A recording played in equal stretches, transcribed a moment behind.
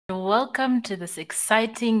Welcome to this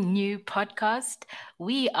exciting new podcast.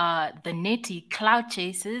 We are the Netty Cloud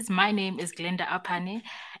Chasers. My name is Glenda Apane,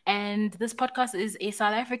 and this podcast is a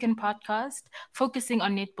South African podcast focusing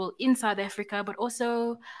on netball in South Africa, but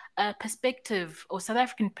also a perspective or South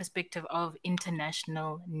African perspective of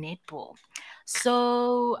international netball.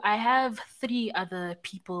 So I have three other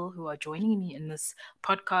people who are joining me in this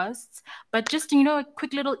podcast. But just, a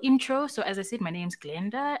quick little intro. So, as I said, my name's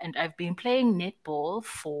Glenda, and I've been playing netball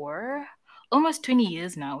for almost 20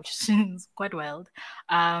 years now, which is quite wild.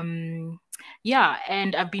 Yeah,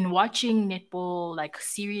 and I've been watching netball like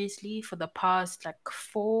seriously for the past like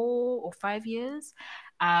 4 or 5 years.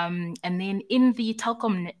 And then in the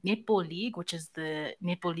Telkom Netball League, which is the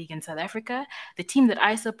netball league in South Africa, the team that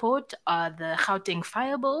I support are the Gauteng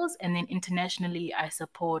Fireballs, and then internationally, I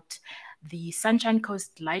support the Sunshine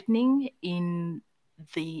Coast Lightning in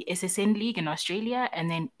the SSN League in Australia, and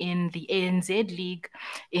then in the ANZ League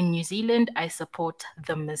in New Zealand, I support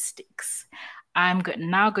the Mystics. I'm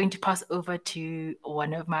now going to pass over to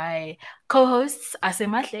one of my co-hosts,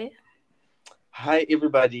 Asemahle. Hi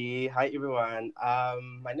everybody. Hi everyone.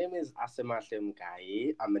 My name is Asemahle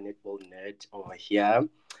Mgai. I'm a netball nerd over here.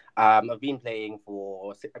 I've been playing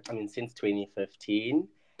since 2015.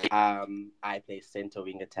 I play center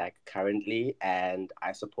wing attack currently, and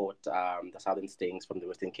I support the Southern Stings from the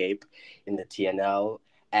Western Cape in the TNL.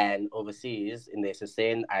 And overseas in the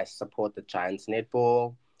SSN, I support the Giants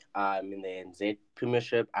netball. In the NZ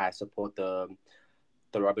Premiership, I support the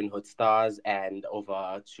Robin Hood Stars, and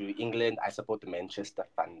over to England, I support the Manchester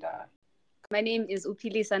Thunder. My name is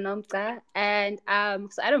Upili Sanomka, and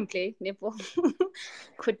so I don't play netball.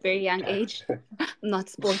 Quit very young age, not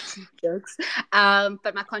sports jokes.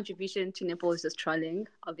 But my contribution to netball is just trolling,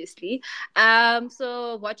 obviously.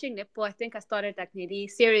 So watching netball, I think I started like nearly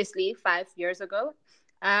seriously 5 years ago.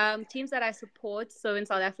 Teams that I support, so in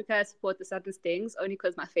South Africa, I support the Southern Stings only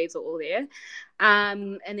because my faves are all there.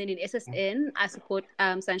 And then in SSN, I support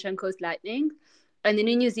Sunshine Coast Lightning. And then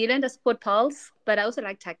in New Zealand, I support Pulse, but I also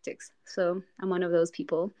like tactics. So I'm one of those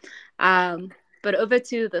people. But over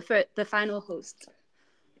to the final host.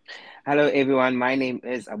 Hello, everyone. My name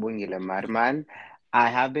is Abungile Marman. I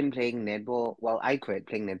have been playing netball. Well, I quit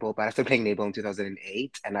playing netball, but I started playing netball in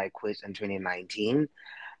 2008, and I quit in 2019.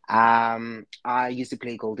 I used to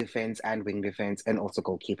play goal defense and wing defense and also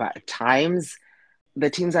goalkeeper at times. The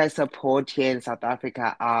teams I support here in South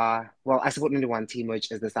Africa are, well, I support only one team,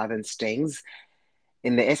 which is the Southern Stings.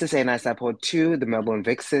 In the SSN, I support two, the Melbourne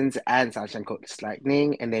Vixens and Sunshine Coast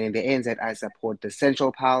Lightning. And then in the ANZ, I support the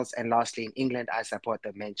Central Pulse. And lastly, in England, I support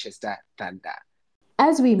the Manchester Thunder.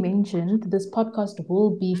 As we mentioned, this podcast will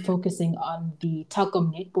be focusing on the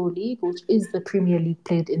Telkom Netball League, which is the Premier League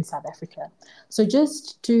played in South Africa. So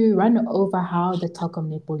just to run over how the Telkom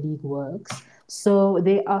Netball League works. So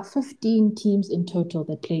there are 15 teams in total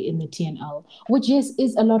that play in the TNL, which yes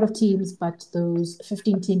is a lot of teams, but those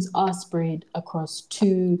 15 teams are spread across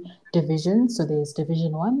two divisions. So there's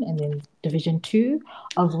Division 1 and then Division 2,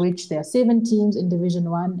 of which there are 7 teams in Division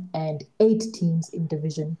 1 and 8 teams in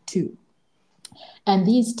Division 2. And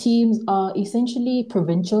these teams are essentially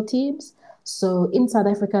provincial teams. So in South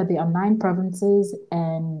Africa, there are 9 provinces,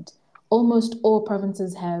 and almost all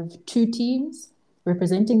provinces have 2 teams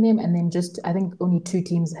representing them. And then I think only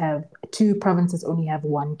 2 provinces only have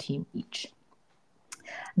 1 team each.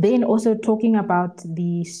 Then also talking about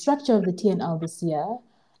the structure of the TNL this year,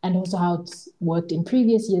 and also how it's worked in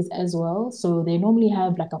previous years as well. So they normally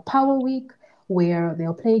have like a power week where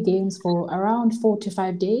they'll play games for around 4 to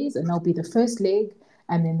 5 days, and that'll be the first leg,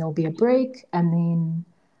 and then there'll be a break, and then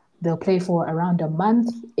they'll play for around a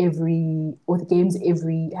month with games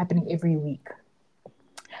happening every week.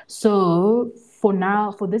 So for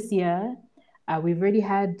this year, we've already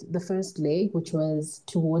had the first leg, which was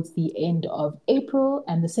towards the end of April,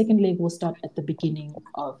 and the second leg will start at the beginning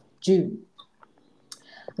of June.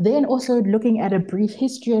 Then also looking at a brief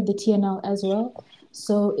history of the TNL as well.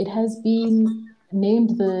 So it has been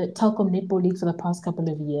named the Telkom Netball League for the past couple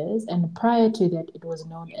of years, and prior to that, it was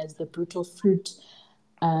known as the Brutal Fruit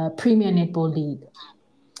Premier Netball League.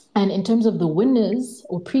 And in terms of the winners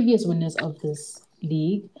or previous winners of this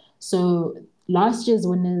league, so last year's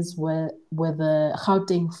winners were the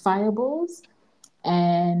Gauteng Fireballs,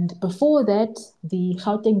 and before that, the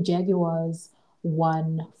Gauteng Jaguars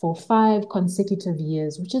won for 5 consecutive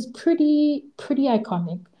years, which is pretty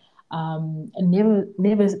iconic, and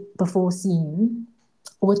never before seen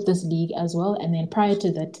with this league as well. And then prior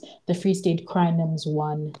to that, the Free State Crinums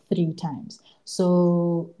won 3 times.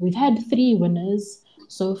 So we've had 3 winners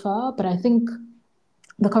so far, but I think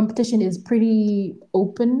the competition is pretty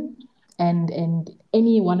open, and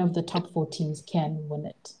any one of the top 4 teams can win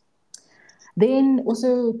it. Then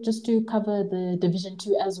also just to cover the Division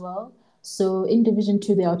 2 as well. So in Division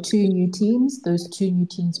 2, there are two new teams, those two new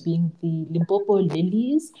teams being the Limpopo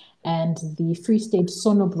Lilies and the Free State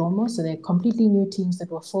Sonoblomo. So they're completely new teams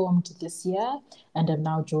that were formed this year and have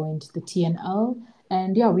now joined the TNL.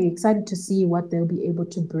 And yeah, we're excited to see what they'll be able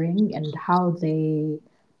to bring and how they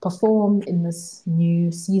perform in this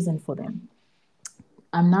new season for them.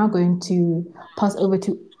 I'm now going to pass over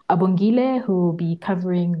to Abongile, who will be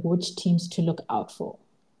covering which teams to look out for.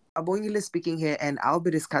 Abongile speaking here, and I'll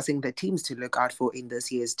be discussing the teams to look out for in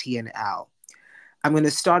this year's TNL. I'm going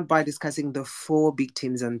to start by discussing the four big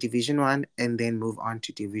teams on Division 1 and then move on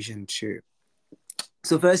to Division 2.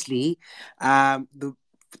 So firstly, the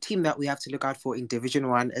team that we have to look out for in Division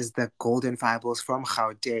 1 is the Golden Fireballs from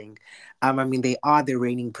Gauteng. They are the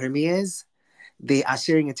reigning premiers. They are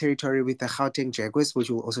sharing a territory with the Gauteng Jaguars, which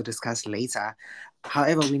we'll also discuss later.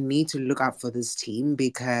 However, we need to look out for this team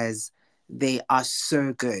because they are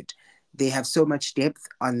so good. They have so much depth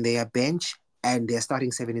on their bench, and their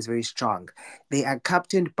starting seven is very strong. They are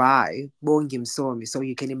captained by Bongim Somi, so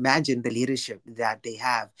you can imagine the leadership that they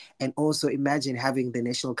have. And also imagine having the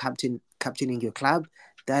national captaining your club.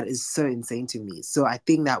 That is so insane to me. So I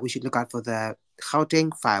think that we should look out for the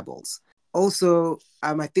Gauteng Fireballs. Also,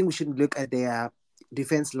 I think we should look at their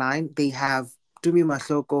defense line. They have Tumi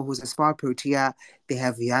Mahloko, who's a Spar Protea. They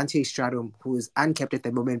have Viante Stradum, who is unkept at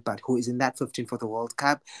the moment, but who is in that 15 for the World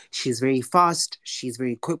Cup. She's very fast. She's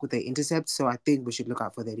very quick with the intercepts. So I think we should look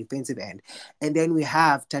out for their defensive end. And then we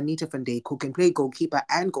have Tanita van Dijk, who can play goalkeeper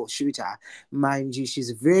and goal shooter. Mind you, she's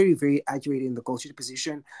very, very accurate in the goal shooter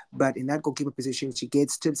position. But in that goalkeeper position, she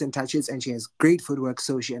gets tips and touches, and she has great footwork.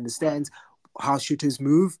 So she understands how shooters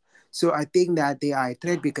move. So I think that they are a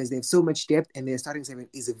threat because they have so much depth and their starting seven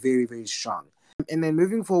is very, very strong. And then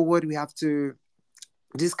moving forward, we have to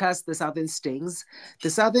discuss the Southern Stings. The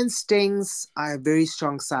Southern Stings are a very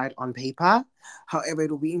strong side on paper. However,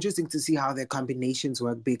 it will be interesting to see how their combinations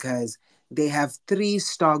work because they have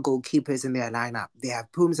 3-star goalkeepers in their lineup. They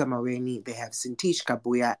have Pumza Maweni, they have Sintish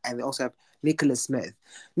Kabuya, and they also have Nicholas Smith.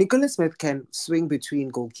 Nicholas Smith can swing between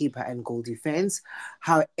goalkeeper and goal defense.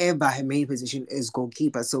 However, her main position is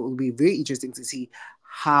goalkeeper. So it will be very interesting to see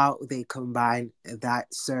how they combine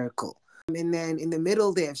that circle. And then in the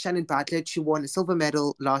middle, they have Shannon Bartlett. She won a silver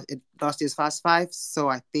medal last year's Fast Five. So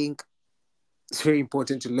I think it's very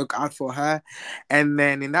important to look out for her. And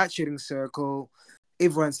then in that shooting circle,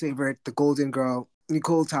 everyone's favorite, the Golden Girl,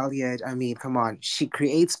 Nicole Talliard. Come on. She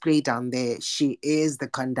creates play down there. She is the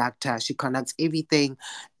conductor. She conducts everything.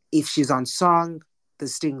 If she's on song, the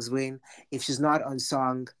Stings win. If she's not on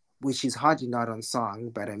song, which she's hardly not on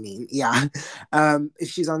song, but yeah. If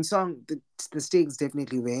she's on song, the Stings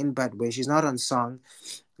definitely win. But when she's not on song,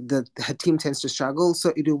 her team tends to struggle.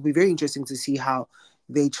 So it will be very interesting to see how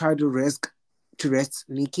they try to rest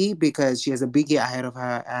Nikki because she has a big year ahead of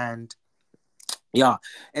her. And yeah,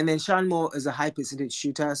 and then Sean Moore is a high percentage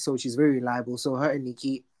shooter, so she's very reliable. So her and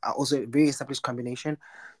Nikki are also a very established combination.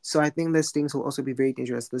 So I think the Stings will also be very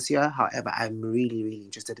dangerous this year. However, I'm really, really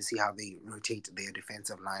interested to see how they rotate their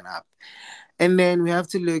defensive lineup. And then we have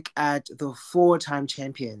to look at the 4-time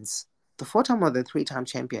champions. The 4-time or the 3-time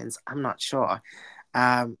champions, I'm not sure.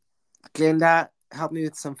 Glenda, help me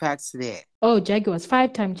with some facts there. Oh, Jaguars,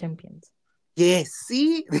 5-time champions. Yes,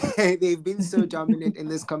 see, they've been so dominant in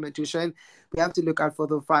this competition. We have to look out for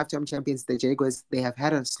the 5-time champions, the Jaguars. They have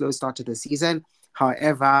had a slow start to the season.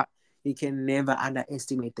 However, you can never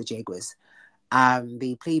underestimate the Jaguars.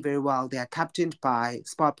 They play very well. They are captained by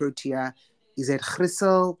Spar Protea. Izet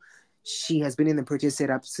Grissel. She has been in the Proteas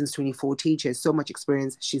setup since 2014. She has so much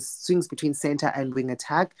experience. She swings between center and wing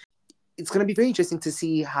attack. It's going to be very interesting to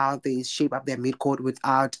see how they shape up their midcourt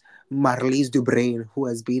without Marlies Dubrain, who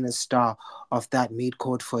has been a star of that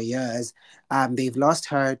midcourt for years. They've lost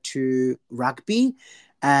her to rugby,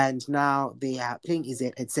 and now they are playing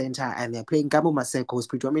Izet at center, and they're playing Gabo Maseko, who's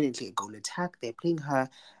predominantly a goal attack. They're playing her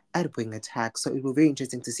at wing attack, so it will be very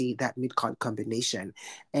interesting to see that midcourt combination.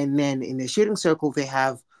 And then in the shooting circle, they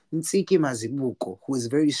have Ntsiki Mazibuko, who is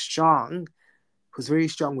very strong, who's very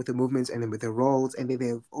strong with the movements and then with the rolls. And then they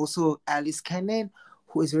have also Alice Cannon,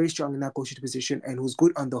 who is very strong in that goal shooter position and who's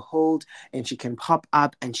good on the hold, and she can pop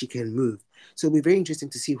up and she can move. So it'll be very interesting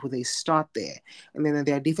to see who they start there. And then on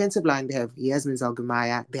their defensive line, they have Yasmin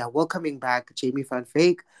Zalgumaya. They are welcoming back Jamie Van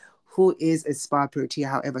Veek, who is a Spar Protea.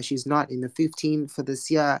 However, she's not in the 15 for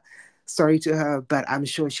this year. Sorry to her, but I'm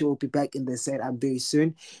sure she will be back in the setup very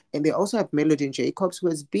soon. And they also have Melody Jacobs, who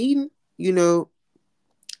has been,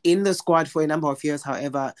 in the squad for a number of years.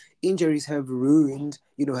 However, injuries have ruined,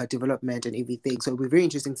 her development and everything. So it'll be very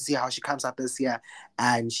interesting to see how she comes up this year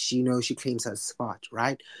and she claims her spot,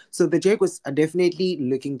 right? So the Jaguars are definitely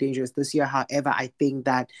looking dangerous this year. However, I think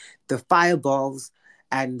that the Fireballs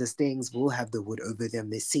and the Stings will have the wood over them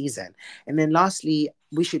this season. And then lastly,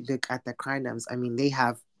 we should look at the Crinums. I mean, they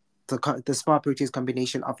have the Spar Proteas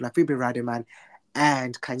combination of Lafibi Rademan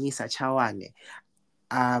and Kanyisa Chawane.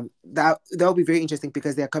 That'll be very interesting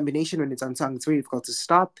because their combination when it's on song, it's very difficult to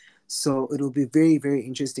stop. So it'll be very, very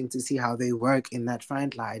interesting to see how they work in that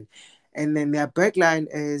front line. And then their back line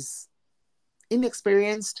is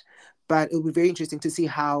inexperienced, but it'll be very interesting to see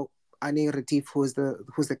how Ane Retief, who's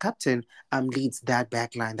the captain, leads that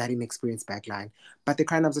back line, that inexperienced back line. But the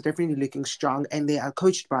Crinums are definitely looking strong, and they are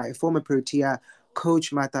coached by a former Protea,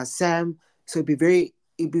 Coach Mata Sam. So it'd be very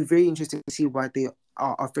interesting to see what they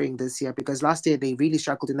are offering this year, because last year they really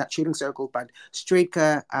struggled in that shooting circle, but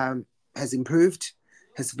Straker has improved,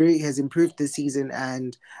 has improved this season,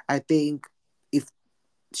 and I think if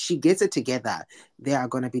she gets it together, they are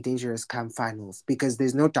going to be dangerous come finals, because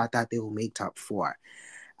there's no doubt that they will make top four.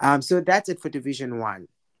 So that's it for Division 1.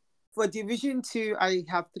 For Division 2, I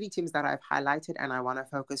have 3 teams that I've highlighted and I want to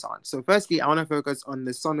focus on. So firstly, I want to focus on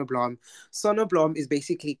the Sonneblom. Sonneblom is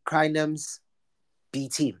basically Crinum's B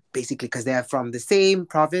team, basically, because they're from the same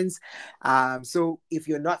province. So if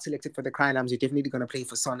you're not selected for the Crinums, you're definitely going to play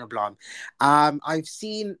for Sonneblom. I've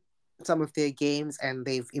seen some of their games and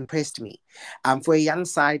they've impressed me. For a young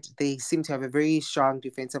side, they seem to have a very strong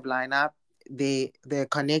defensive lineup. They're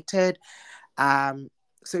connected.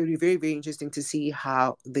 So it'll be very, very interesting to see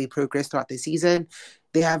how they progress throughout the season.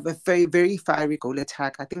 They have a very, very fiery goal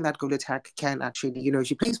attack. I think that goal attack can actually,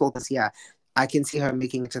 she plays well this year. I can see her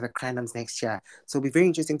making it to the Crinums next year. So it'll be very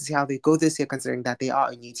interesting to see how they go this year, considering that they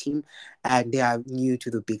are a new team and they are new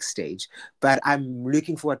to the big stage. But I'm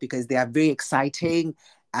looking forward because they are very exciting.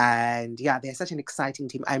 And yeah, they're such an exciting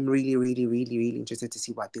team. I'm really, really, really, really interested to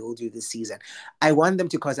see what they will do this season. I want them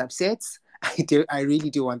to cause upsets. I really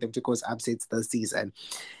do want them to cause upsets this season.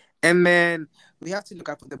 And then we have to look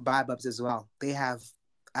out for the Baobabs as well. They have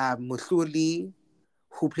Muhluli,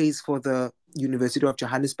 who plays for the University of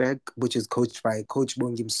Johannesburg, which is coached by Coach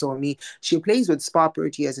Bongi Msomi. She plays with Spar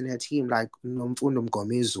Proteas in her team, like Nomfundo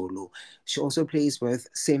Mgomezulu. She also plays with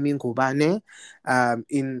Semi Ngubane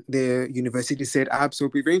in the university setup. So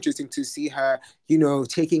it'll be very interesting to see her,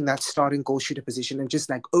 taking that starting goal shooter position and just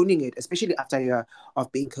like owning it, especially after a year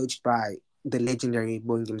of being coached by the legendary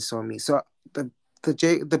Bongi Msomi. So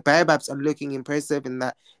the Baobabs are looking impressive in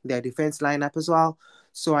their defense lineup as well.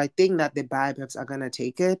 So I think that the Baobabs are going to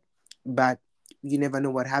take it, but you never know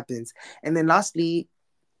what happens. And then lastly,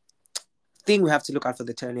 I think we have to look out for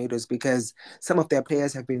the Tornadoes, because some of their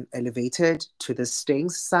players have been elevated to the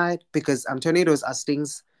Stings side, because Tornadoes are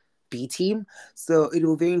Stings B team. So it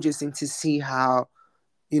will be very interesting to see how,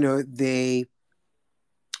 they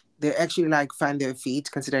actually like find their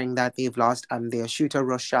feet, considering that they've lost their shooter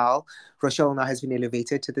Rochelle. Rochelle now has been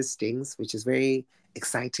elevated to the Stings, which is very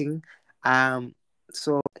exciting.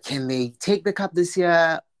 So can they take the cup this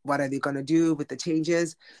year? What are they going to do with the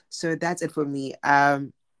changes? So that's it for me.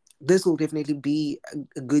 This will definitely be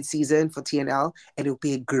a good season for TNL, and it will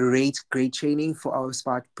be a great, great training for our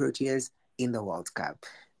Spar Proteas in the World Cup.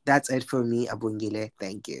 That's it for me, Abungile.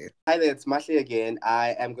 Thank you. Hi there, it's Mashley again.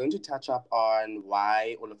 I am going to touch up on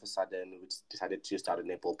why all of a sudden we decided to start a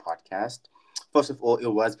netball podcast. First of all, it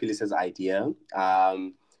was Phyllis's idea.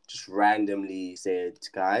 Just randomly said,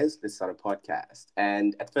 guys, let's start a podcast.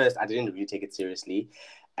 And at first, I didn't really take it seriously.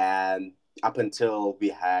 And up until we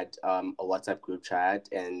had a WhatsApp group chat,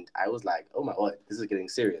 and I was like, oh my God, this is getting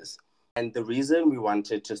serious. And the reason we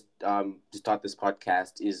wanted to start this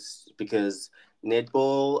podcast is because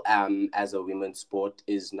netball as a women's sport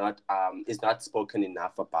is not spoken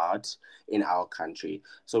enough about in our country.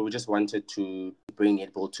 So we just wanted to bring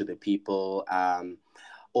netball to the people.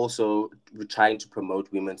 Also, we're trying to promote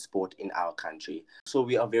women's sport in our country. So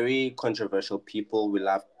we are very controversial people. We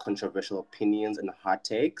love controversial opinions and hot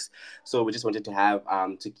takes. So we just wanted to have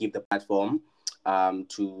to give the platform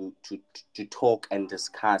to talk and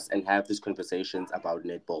discuss and have these conversations about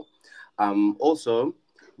netball. Also,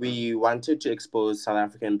 we wanted to expose South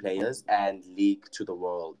African players and league to the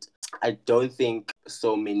world. I don't think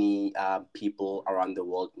so many people around the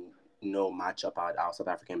world know much about our South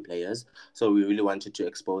African players. So we really wanted to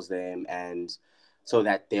expose them, and so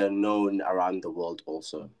that they're known around the world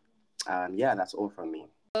also. That's all from me.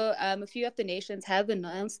 A few of the nations have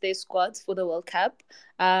announced their squads for the World Cup.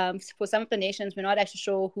 For some of the nations, we're not actually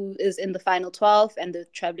sure who is in the final 12 and the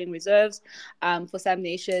traveling reserves. For some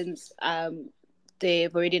nations,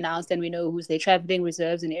 they've already announced, and we know who's they're traveling,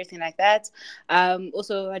 reserves, and everything like that.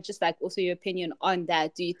 Also, I just like also your opinion on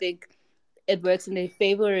that. Do you think it works in their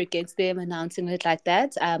favor or against them announcing it like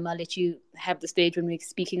that? I'll let you have the stage when we're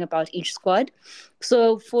speaking about each squad.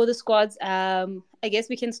 So for the squads, I guess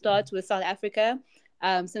we can start with South Africa.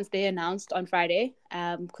 Since they announced on Friday,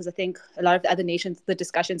 because I think a lot of the other nations, the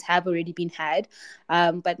discussions have already been had,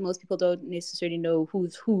 but most people don't necessarily know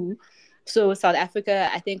who's who. So South Africa,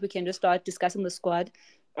 I think we can just start discussing the squad.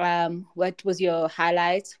 What was your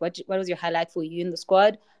highlight? What was your highlight for you in the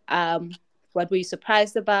squad? What were you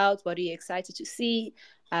surprised about? What are you excited to see?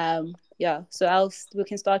 Yeah, so we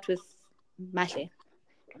can start with Mashe.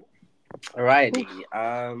 Alrighty.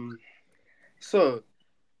 So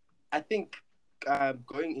I think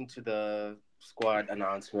going into the squad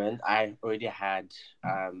announcement, I already had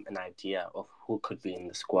an idea of who could be in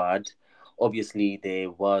the squad. Obviously, there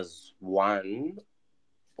was one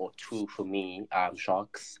or two for me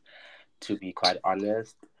shocks, to be quite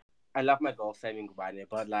honest. I love my girl Sammy Ngubane,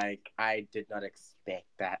 but like I did not expect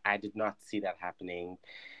that. I did not see that happening.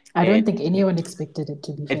 I don't It think anyone expected it,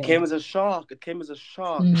 to be it fair. came as a shock. It came as a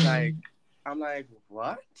shock. Like I'm like,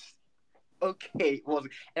 what? Okay. Well, and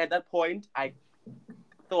at that point, I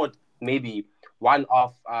thought maybe one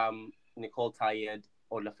of Nicole Tired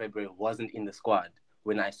or Lefebvre wasn't in the squad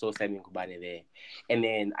when I saw Sammy Ngubane there. And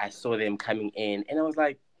then I saw them coming in and I was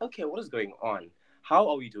like, okay, what is going on? How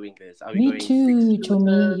are we doing this? Are we Me going too, six Chomi.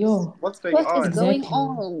 shooters? Yo. What's going What is on? going Exactly.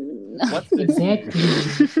 on? What's the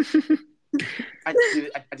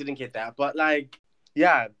Exactly. I didn't get that. But like,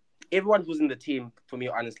 yeah, everyone who's in the team, for me,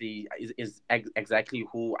 honestly, is exactly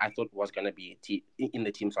who I thought was gonna be in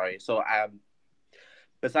the team. Sorry. So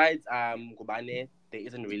besides Ngubane, there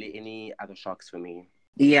isn't really any other shocks for me.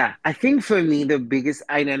 Yeah, I think for me, the biggest,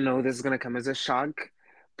 I don't know this is going to come as a shock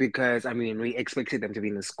because, I mean, we expected them to be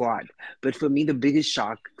in the squad. But for me, the biggest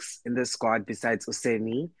shocks in the squad, besides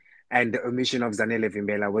Osemi and the omission of Zanele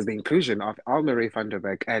Vimbela, was the inclusion of Almere van der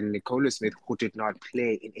Beek and Nicola Smith, who did not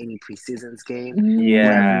play in any preseasons game, who have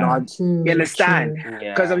Yeah, not, you True, understand? true.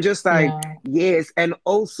 Because I'm yeah, just like, Yeah. yes. And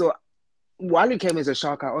also, while it came as a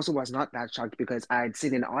shock, I also was not that shocked because I had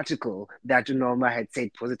seen an article that Norma had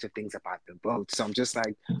said positive things about the boat. So I'm just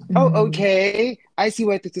like, oh, okay, I see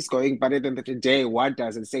where this is going. But at the end of the day, what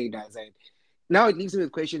does it say? Does it? Now it leaves me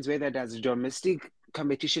with questions whether does domestic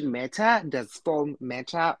competition matter, does form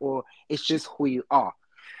matter, or it's just who you are.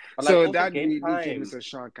 but like So also that game really came as time. a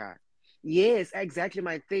shocker. Yes, exactly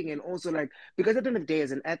my thing. And also like because at the end of the day,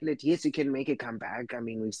 as an athlete, yes, you can make a comeback. I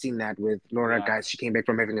mean, we've seen that with Laura Yeah, guys. She came back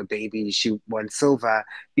from having a baby. She won silver,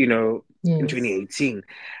 in Yes. 2018.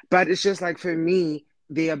 But it's just like for me,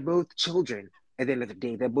 they are both children at the end of the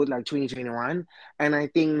day. They're both like 2021. And I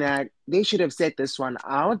think that they should have set this one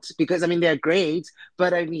out because I mean they're great,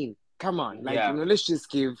 but I mean, come on, like, yeah. let's just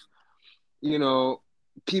give you know,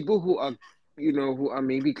 people who are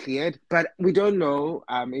maybe cleared, but we don't know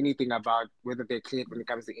anything about whether they're cleared when it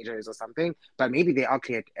comes to injuries or something. But maybe they are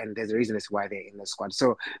cleared, and there's a reason as to why they're in the squad.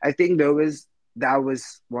 So I think that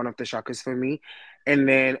was one of the shockers for me, and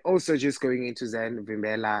then also just going into Zen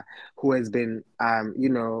Vimbela, who has been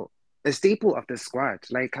a staple of the squad.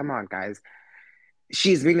 Like, come on, guys,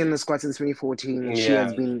 she's been in the squad since 2014. She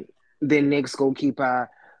has Yeah. been the next goalkeeper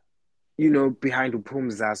behind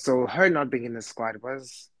Upumza. So her not being in the squad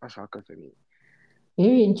was a shocker for me.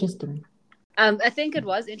 Very interesting. I think it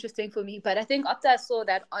was interesting for me, but I think after I saw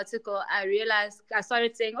that article, I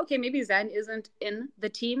started saying, okay, maybe Zan isn't in the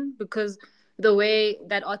team because the way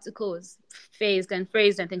that article was phased and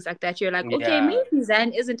phrased and things like that, you're like, okay, Yeah. maybe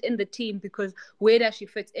Zan isn't in the team because where does she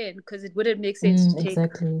fit in? Because it wouldn't make sense to take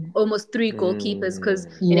Exactly. almost three goalkeepers because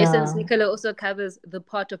in essence, Yeah. Nicola also covers the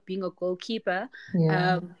part of being a goalkeeper.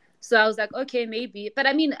 Yeah. So I was like, okay, maybe. But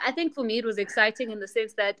I mean, I think for me, it was exciting in the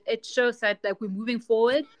sense that it shows that like we're moving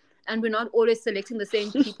forward and we're not always selecting the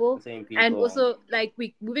same people. The same And people. also like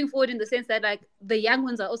we moving forward in the sense that like the young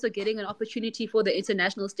ones are also getting an opportunity for the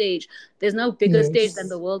international stage. There's no bigger stage than Yes.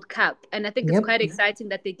 the World Cup. And I think it's Yep. quite exciting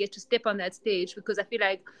that they get to step on that stage because I feel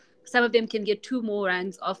like some of them can get two more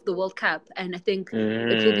rounds of the World Cup. And I think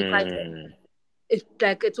it will be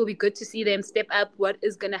it will be good to see them step up what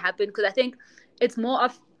is going to happen because I think it's more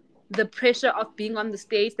of the pressure of being on the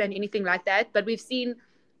stage than anything like that. But we've seen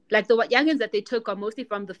like the youngins that they took are mostly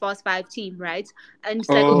from the Fast Five team, right? And it's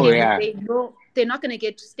like, Oh okay, Mm. yeah. they know they're not going to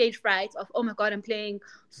get stage fright of, oh my God, I'm playing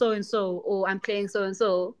so and so, or I'm playing so and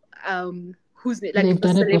so. Who's like They've the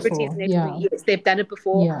done it celebrities before. next to Yeah. me? Yes, they've done it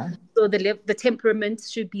before. Yeah. So the temperament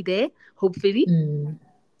should be there, hopefully. Mm.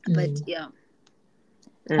 But Mm. yeah.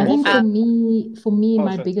 I think Also, for me, oh,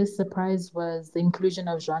 my sure. biggest surprise was the inclusion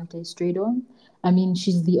of Jante Stradon. I mean,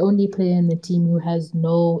 she's the only player in the team who has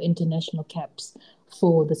no international caps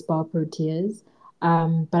for the Spar Proteas.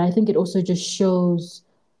 But I think it also just shows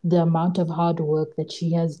the amount of hard work that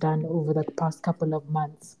she has done over the past couple of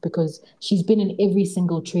months because she's been in every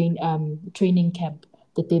single training camp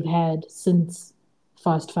that they've had since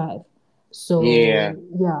Fast Five. Yeah. So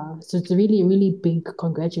yeah, so it's a really, really big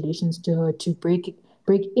congratulations to her to break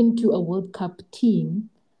into a World Cup team,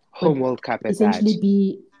 but Home World Cup at that. essentially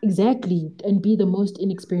be exactly and be the most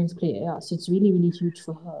inexperienced player. Yeah, so it's really, really huge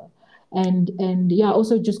for her. And yeah,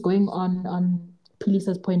 also just going on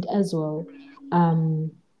Pelisa's point as well.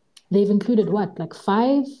 Um, they've included what, like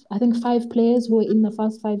five, I think five players who were in the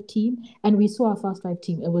Fast Five team, and we saw our Fast Five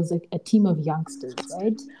team. It was a team of youngsters,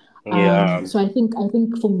 right? Yeah. So I think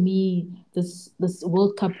for me, this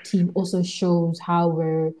World Cup team also shows how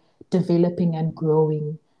we're developing and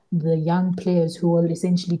growing the young players who will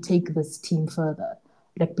essentially take this team further,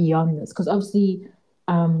 like beyond this. Because obviously,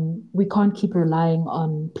 we can't keep relying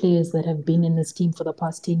on players that have been in this team for the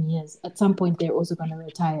past 10 years. At some point, they're also going to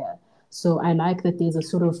retire. So I like that there's a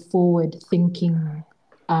sort of forward thinking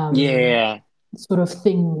Yeah. sort of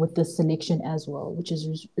thing with this selection as well, which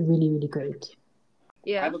is really, really great. I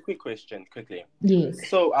Yeah. have a quick question, quickly. Yes.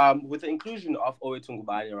 So, with the inclusion of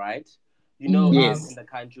Owetungubani, right? Mm, In Yes. the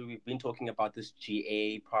country, we've been talking about this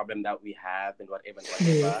GA problem that we have and whatever.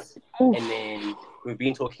 yes. And Oof. then we've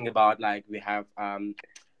been talking about like we have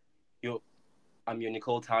your your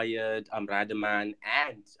Nicole Tired, Rademan,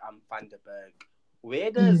 and Van der Berg.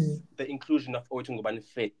 Where does Mm, the inclusion of Owetungubani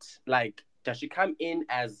fit? Like, does she come in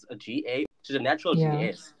as a GA? She's a natural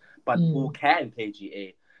yeah. GS, but who Mm, can play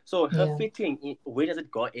GA? So her yeah. fitting, where does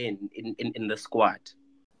it go in the squad?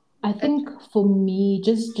 I I, think for me,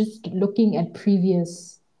 just looking at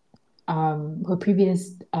previous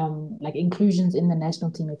like inclusions in the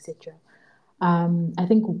national team, etc. I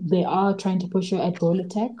think they are trying to push her at goal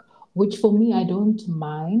attack, which for me I don't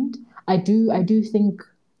mind. I do think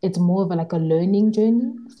it's more of like a learning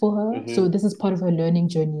journey for her. Mm-hmm. So this is part of her learning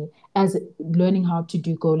journey as learning how to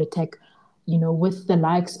do goal attack, with the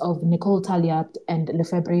likes of Nicole Taliat and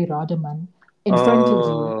Lefebvre Rademan in front of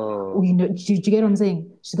you. Oh. Do you get what I'm saying?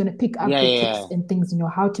 She's gonna pick up Yeah, the yeah. tips and things,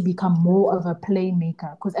 how to become more of a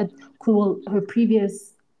playmaker. Because at cool her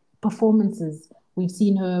previous performances, we've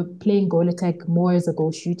seen her playing goal attack more as a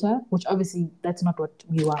goal shooter, which obviously that's not what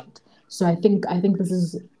we want. So I think this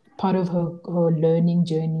is part of her learning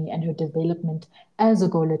journey and her development as a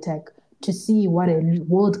goal attack to see what a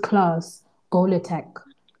world class goal attack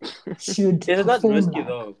should Is it not perform risky like.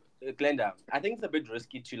 though, Glenda? I think it's a bit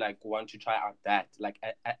risky to like want to try out that like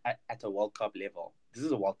at a World Cup level. This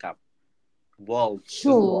is a World Cup. This is a World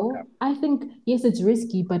Sure, Cup. I think yes, it's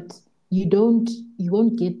risky, but you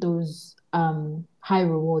won't get those high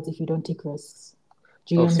rewards if you don't take risks.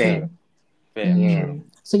 Do you get Oh, what I'm fair, Fair. saying? fair, Yeah. true.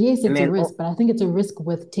 So yes, And it's a then, risk, oh, but I think it's a risk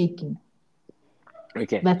worth taking.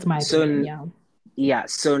 okay. That's my So, opinion. Yeah. yeah.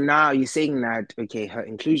 So now you're saying that, okay, her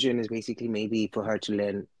inclusion is basically maybe for her to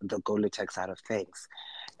learn the goal attack side of things.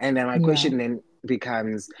 And then my Yeah. question then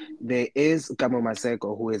becomes, there is Gamo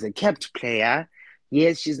Maseko, who is a kept player.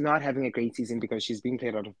 Yes, she's not having a great season because she's being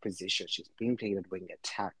played out of position. She's being played at wing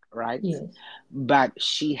attack, right? Yes. But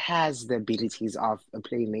she has the abilities of a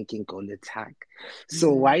playmaking goal attack. So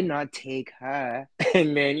Yeah. why not take her?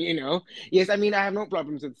 And then, yes, I mean, I have no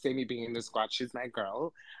problems with Semi being in the squad. She's my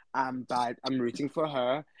girl. But I'm rooting for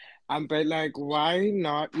her. But like, why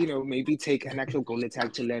not, maybe take an actual goal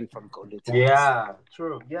attack to learn from goal attacks? Yeah,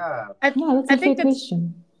 true. Yeah. I, No, that's I a fair think it's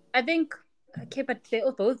question. I think okay, but they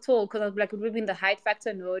were both tall because I was like, it would have been the height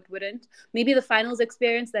factor. No, it wouldn't. Maybe the finals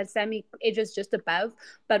experience that Sammy edges just above,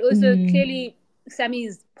 but also Mm, clearly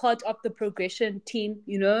Sammy's part of the progression team,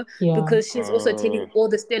 yeah. because she's also attending Oh, all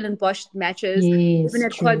the Stellenbosch matches. Even Yes,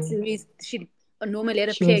 at quad true. series, she normally let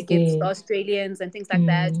her She play was against the there. Australians and things like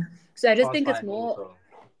that. Mm. So I just Fast think it's five more also.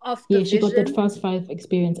 of the Yeah, she got that vision. Fast Five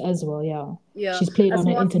experience as well. Yeah. Yeah, She's played it's on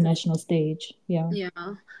an more of the international stage. Yeah. yeah,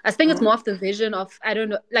 I think it's more of the vision of I don't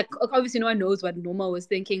know. Like obviously, no one knows what Norma was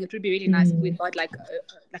thinking. It would be really nice if we Mm. got like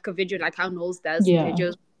a video like how Knowles does Yeah.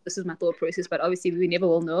 videos. This is my thought process, but obviously we never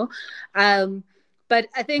will know. Um, but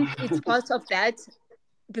I think it's part of that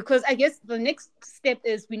because I guess the next step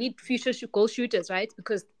is we need future goal shooters, right?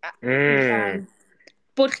 Because mm,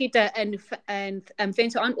 Potgieter and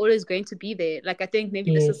Fenter aren't always going to be there. Like I think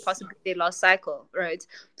maybe this is Yes. possibly their last cycle, right?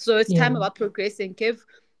 So it's time Yeah. about progressing. Give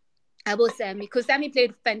I will Sammy, because Sammy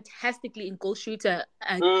played fantastically in goal shooter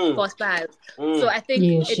at Mm, Force 5. So mm. I think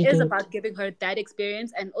Yeah, it she is did. about giving her that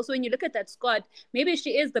experience. And also when you look at that squad, maybe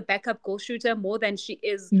she is the backup goal shooter more than she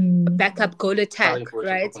is a Mm, backup goal attack, Calling for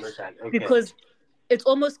right? chocolate attack. Okay. Because it's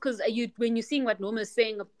almost because when you're seeing what Norma is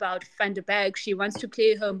saying about Van der Berg, she wants to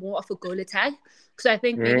play her more of a goal attack. So I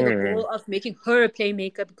think maybe the goal of making her a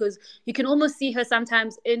playmaker, because you can almost see her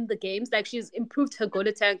sometimes in the games, like she's improved her goal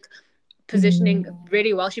attack positioning mm,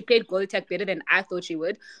 really well. She played goal attack better than I thought she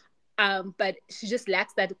would. But she just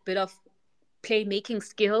lacks that bit of playmaking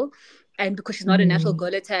skill. And because she's not a natural mm.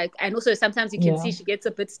 goal attack. And also sometimes you can Yeah. see she gets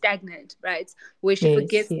a bit stagnant, right? Where she Yes.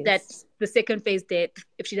 forgets that Yes. the second phase depth,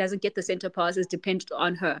 if she doesn't get the center pass, is dependent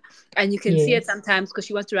on her. And you can see it Yes. sometimes because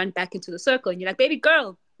she wants to run back into the circle. And you're like, baby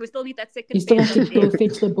girl, we still need that You second still phase have to of go depth.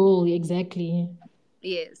 fetch the ball. Exactly.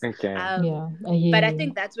 Yes. Okay. Yeah. I hear But I you.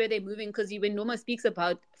 think that's where they're moving, because when Norma speaks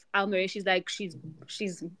about Almere, she's like she's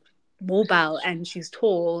mobile and she's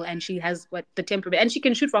tall and she has what the temperament and she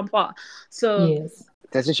can shoot from far. So Yes.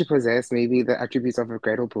 Doesn't she possess maybe the attributes of a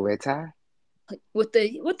great poeta? with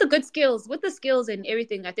the good skills, with the skills and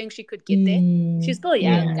everything, I think she could get there. She's Mm, still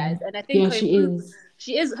young, Yeah. guys, mm. and I think Yeah, her she is.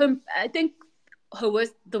 she is her. I think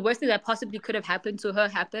the worst thing that possibly could have happened to her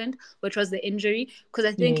happened, which was the injury. Because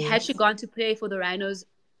I think had she Yes. gone to play for the Rhinos,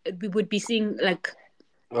 we would be seeing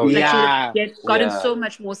Oh like she yeah. would have Yeah. gotten Yeah. so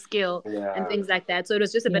much more skill and Yeah. things like that. So it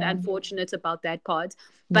was just a bit Yeah. unfortunate about that part.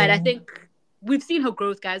 But I Yeah. think we've seen her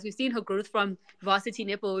growth, guys. We've seen her growth from varsity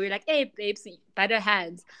netball. We were like, hey, babes, bite her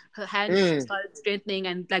hands. Her hands Mm. started strengthening,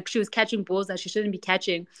 and like she was catching balls that she shouldn't be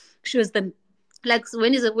catching. She was the like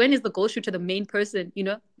when is the goal shooter the main person? You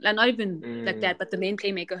know, like not even like Mm. that, but the main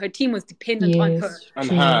playmaker. Her team was dependent on her Yes. On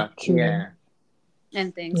True. her. True. Yeah.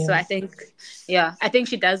 and things. So Yeah. I think, yeah, I think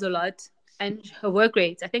she does a lot. And her work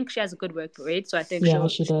rates, I think she has a good work rate. So I think Yeah,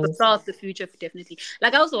 she she'll does. start the future definitely.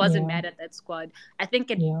 Like I also wasn't Yeah. mad at that squad. I think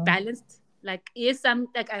it Yeah. balanced. Like yes, some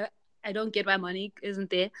like I don't get why Monique isn't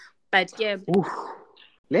there, but yeah, Oof.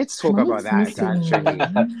 Let's talk about Monique's that actually.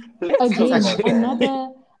 missing. Let's talk Again, about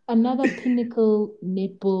that. another pinnacle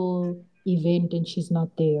netball event and she's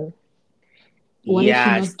not there. What is she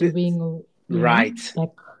Yes. not doing, Right. Like,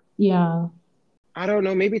 yeah. I don't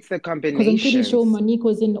know. Maybe it's the Because I'm pretty sure combinations. Monique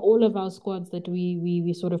was in all of our squads that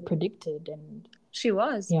we sort of predicted, and she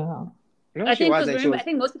was. yeah. No, I she think because wasn't. She remember, I was.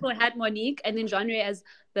 think most people had Monique and then Genre as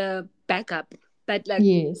the backup. But like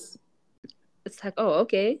Yes. it's like, oh,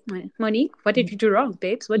 okay, Monique, what did you do wrong,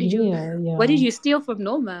 babes? Yeah, What did yeah. you steal from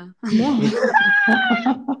Norma? Yeah.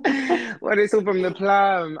 What is so from the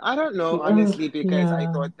plum? I don't know, honestly, because I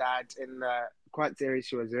Yeah. thought that in the quad series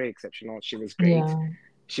she was very exceptional. She was great. Yeah.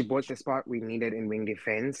 She brought the spot we needed in wing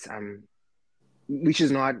defense, which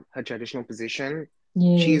is not her traditional position.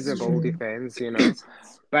 She's a Yes, goal true. defense.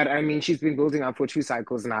 But I mean, she's been building up for 2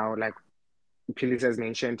 cycles now. Like Phyllis has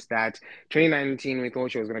mentioned that 2019 we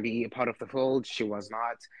thought she was going to be a part of the fold. She was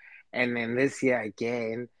not, and then this year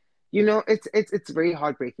again. It's very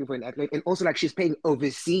heartbreaking for an athlete, and also like she's playing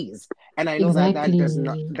overseas, and I know that that does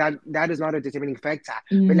not Exactly. that is not a determining factor,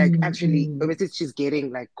 but like Mm, actually mm. overseas she's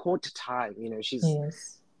getting like court time.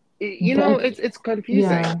 Yes. But It's confusing.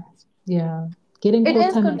 yeah, yeah. Getting It caught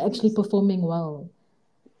is time and actually confusing. performing well.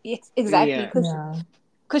 Yes, exactly. Yeah. Yeah.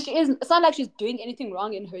 Because she is. It's not like she's doing anything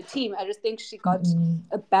wrong in her team. I just think she got Mm-mm.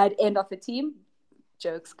 a bad end of the team.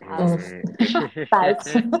 Jokes, guys. Of Mm. But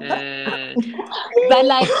but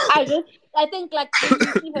like I think like when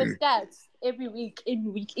you see her stats every week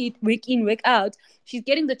in week in week out, she's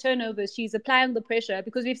getting the turnovers, she's applying the pressure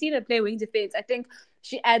because we've seen her play wing defense. I think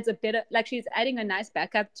she adds a better like she's adding a nice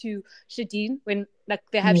backup to Shadeen when like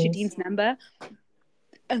they have Yes. Shadeen's number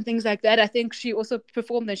and things like that. I think she also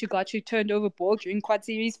performed and she turned over ball during quad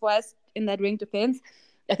series for us in that wing defense.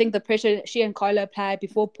 I think the pressure she and Carla applied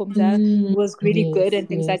before Pumza Mm, was really good yes, and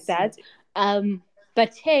things like yes. that.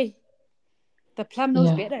 But hey, the plum knows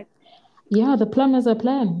Yeah. better. Yeah, the plan is a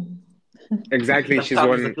plan. Exactly. The She's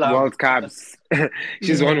plum is the won plum. World Cups.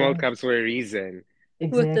 She's won World Yeah, Cups for a reason.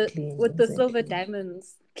 exactly, With the silver exactly.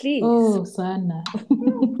 diamonds, please. Oh, Sana.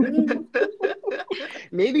 Mm.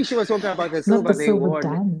 Maybe she was talking about the Not the silver they silver won.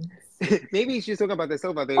 diamonds. Maybe she's talking about the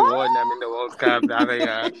silver they won in the World Ah! Cup the other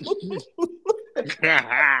year.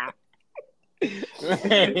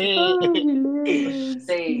 Oh, hilarious.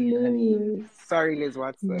 Say, honey. Hilarious. Sorry, Liz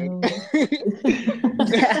Watson. No.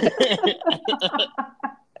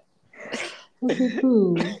 Okay,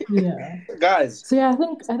 cool. Yeah. Guys, So yeah,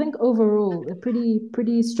 I think overall a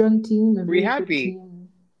pretty strong team, a We very good happy. team.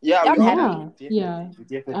 yeah, we I'm are happy. happy. Yeah, yeah. Definitely. We're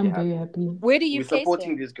definitely I'm very happy. happy. Where do you We're place supporting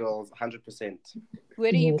them? these girls 100%.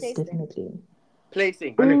 Where do you Yes, place them? definitely.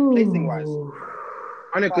 Placing. On a Placing wise. Ooh,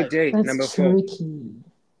 on a good 5. day, that's number 4. tricky.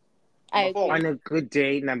 I Number 4. agree. On a good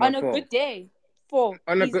day, number On a 4. good day, 4.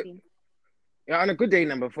 On a good Easy. on a good day,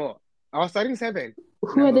 number 4. I was starting 7. Who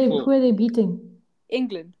are Number they? 4. Who are they beating?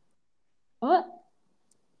 England. What?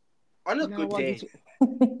 On a No, good well, day.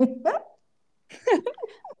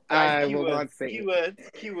 Guys, I will not say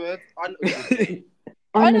it. Keywords. On a good day.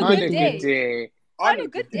 On a On good a day. good day. On a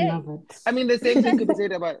good day. Love it. I mean, the same thing could be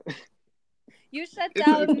said about. You shut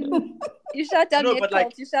down. You shut down No, but like-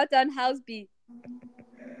 Netcult. You shut down Houseby.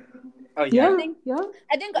 Oh yeah. Yeah, I think yeah.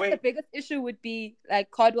 the Wait. biggest issue would be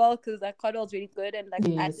like Cardwell, because like Cardwell's really good, and like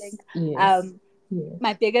I Yes, think yes, yes.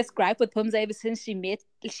 my biggest gripe with Pumza ever since she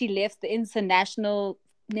left the international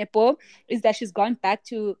netball is that she's gone back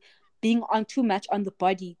to being on too much on the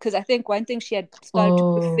body. Because I think one thing she had started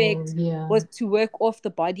to perfect yeah. was to work off the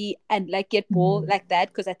body and like get ball like that.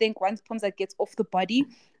 Because I think once Pumza gets off the body,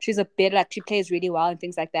 she's a better, like she plays really well and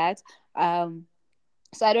things like that.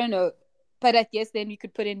 So I don't know. But I guess then you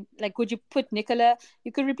could put in, like, would you put Nicola?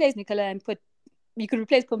 You could replace Nicola and you could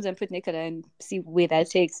replace Pumza and put Nicola and see where that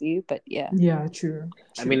takes you. But yeah. Yeah, true.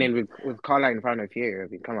 I mean, and with Carla in front of you, I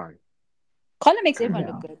mean, come on. Colin makes everyone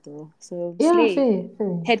Yeah. look good though. So Yeah, slay.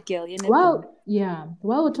 fair. Head girl, you know. Well, yeah.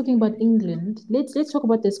 While we're talking about England, let's talk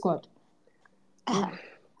about the squad.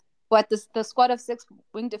 What, the squad of 6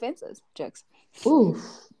 wing defenses, jokes.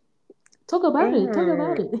 Oof. Talk about it. Talk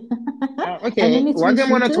about it. And Okay. then it's One thing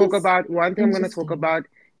I'm going to talk shooters. about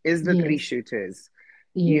is the 3 Yes. shooters.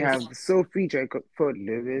 You Yes. have Sophie Jacob for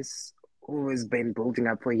Lewis, who has been building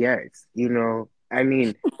up for years. You know, I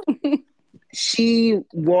mean, she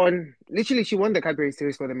won the Cadbury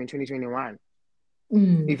Series for them in 2021.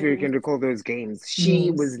 If you can recall those games, she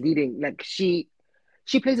Yes. was leading. Like she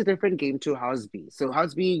plays a different game to Houseby. So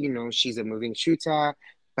Houseby, you know, she's a moving shooter,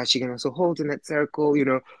 but she can also hold in that circle, you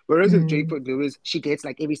know. Whereas with Jacob Lewis, she gets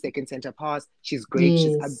like every second center pass. She's great.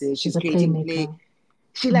 She's up Yes. there. She's She's a creating play. playmaker.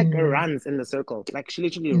 She like runs in the circle. Like she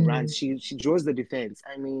literally runs. She draws the defense.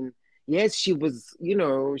 I mean, yes, she was, you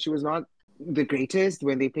know, she was not the greatest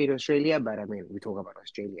when they played Australia, but I mean, we talk about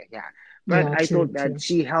Australia, yeah. But Yeah, I true, thought that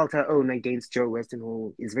she held her own against Joe Weston,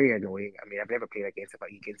 who is very annoying. I mean, I've never played against her,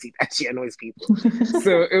 but you can see that she annoys people.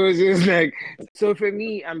 So it was just like, so for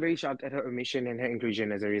me, I'm very shocked at her omission and her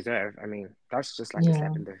inclusion as a reserve. I mean, that's just like a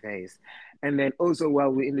slap in the face. And then also, while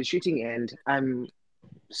we're in the shooting end, I'm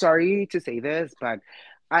sorry to say this, but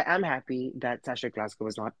I am happy that Sasha Glasgow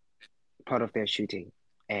was not part of their shooting.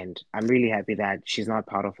 And I'm really happy that she's not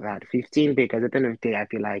part of that 15, because at the end of the day, I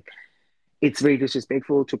feel like it's very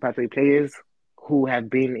disrespectful to pathway players who have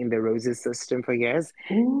been in the Roses system for years.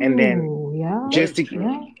 And then just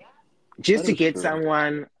to get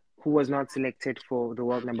someone who was not selected for the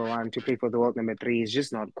world number 1 to play for the world number 3 is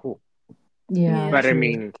just not cool. Yeah, but true, I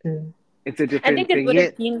mean, true. it's a I different think it thing. would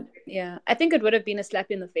have been, I think it would have been a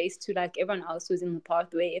slap in the face to like everyone else who's in the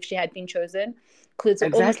pathway if she had been chosen. Because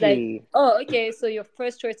it's almost like, oh, okay, so your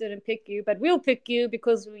first choice didn't pick you, but we'll pick you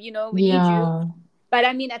because, you know, we need you. But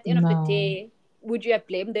I mean, at the end of the day, would you have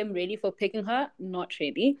blamed them really for picking her? Not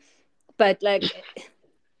really. But like,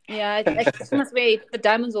 yeah, I just must wait. The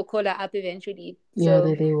Diamonds will call her up eventually. So.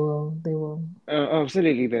 Yeah, they will.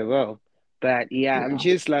 Absolutely, they will. But yeah, I'm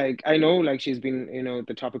just like, I know like she's been, you know,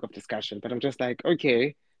 the topic of discussion, but I'm just like,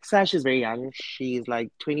 okay, Sash is very young. She's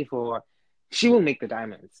like 24. She will make the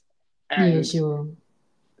Diamonds. And yeah, she will.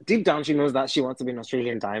 Deep down, she knows that she wants to be an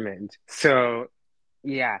Australian Diamond. So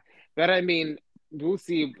yeah. But I mean, we'll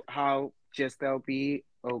see how Giselle be,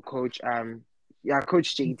 or Coach,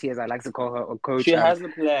 Coach JT, as I like to call her, or Coach. She has a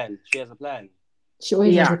plan. She has a plan. She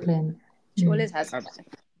always has a plan. She always has a plan.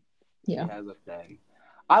 Yeah. She has a plan.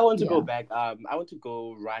 I want to go back. I want to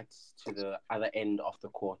go right to the other end of the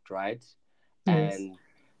court, right? Yes. And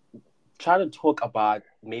try to talk about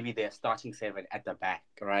maybe their starting 7 at the back,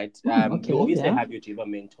 right? You obviously have your Jiva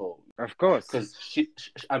mentor, of course, because she's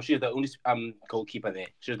the only goalkeeper there.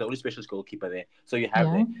 She's the only specialist goalkeeper there. So you have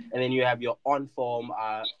that, and then you have your on form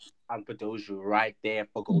Padoju right there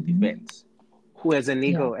for goal defense, who has an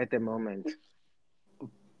ego at the moment.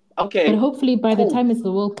 Okay, but hopefully by the time it's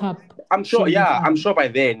the World Cup, I'm sure. Yeah, I'm sure by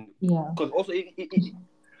then. Yeah, because also,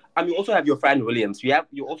 you also have your Fran Williams. You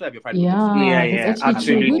also have your Fran Williams. Yeah,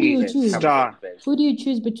 absolutely. Who do you choose? Star. Who do you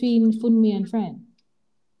choose between Funmi and Fran?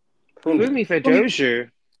 Funmi for Joju.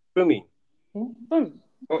 Funmi.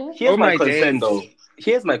 Okay. Here's my concern, though.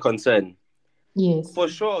 Here's my concern. Yes. For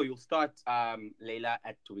sure, you'll start Leila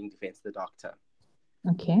at wing defense, the doctor.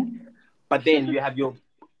 Okay. But then you have your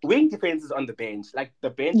wing defenses on the bench. Like, the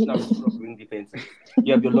bench now is full of wing defenses.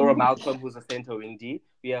 You have your Laura Malcolm, who's a center wing D.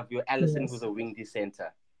 You have your Allison, who's a wing D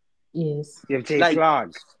center. Yes. You have Jade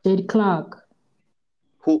Clark. Jade Clark.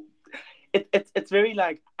 Who? It's very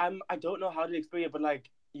like, I don't know how to explain it, but like,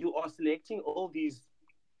 you are selecting all these,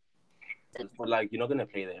 but like you're not gonna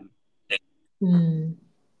play them. Mm.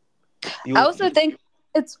 I You, also think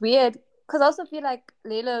it's weird because I also feel like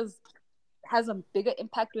Layla's has a bigger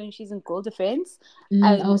impact when she's in goal defense,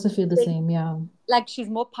 I and also feel the I think same. Yeah. like she's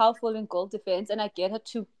more powerful in goal defense, and I get her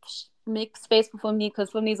to make space for me because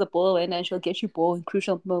for me is a ball winner and she'll get you ball in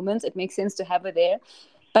crucial moments. It makes sense to have her there,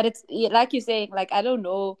 but it's like you're saying, like I don't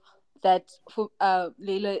know that for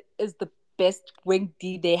Layla is the best wing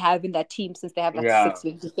D they have in that team since they have like yeah. 6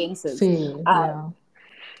 wing defenses. Fair. Um,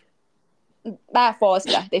 Yeah. by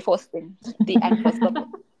Forster, they forced them the unforceable.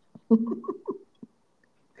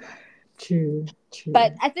 True.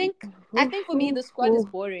 But True. I think for me the squad is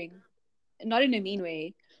boring, not in a mean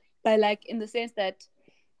way, but like in the sense that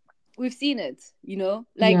we've seen it,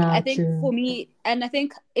 like I Yeah. think for True. me, and I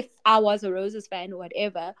think if I was a Roses fan or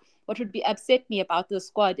whatever, what would be upset me about the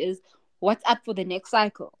squad is what's up for the next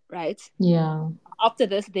cycle, right? Yeah. After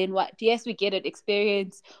this, then what? Yes, we get it.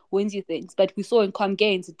 Experience wins you things, but we saw in Com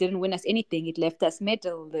Games it didn't win us anything. It left us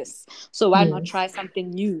medalless. So why not Yes. try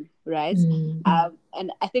something new, right? Mm.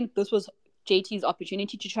 And I think this was JT's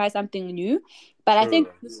opportunity to try something new. But I think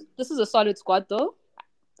True. this is a solid squad, though.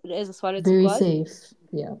 It is a solid Very squad. safe.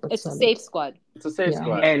 Yeah, but It's a solid. safe squad. It's a safe Yeah.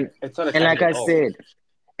 squad. And It's not a and side like like, I oh, said,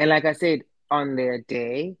 and like I said, on their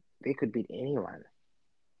day, they could beat anyone.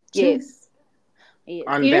 True. Yes. Yes.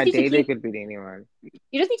 On You just that need to day, they keep. could beat anyone.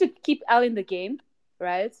 You just need to keep Elle in the game,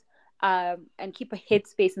 right? And keep a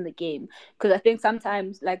headspace in the game because I think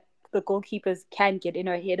sometimes like the goalkeepers can get in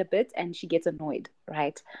her head a bit and she gets annoyed,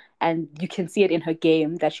 right? And you can see it in her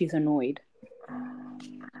game that she's annoyed.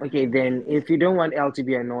 Okay, then if you don't want Elle to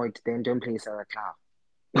be annoyed, then don't play Sarah Clark.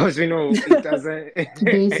 Because we know it doesn't.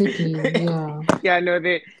 Basically, yeah. Yeah, no,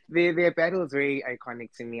 their battle is very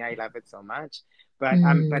iconic to me. I love it so much. But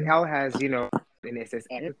Mm. Elle has, an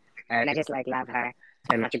SSN, and I just like love her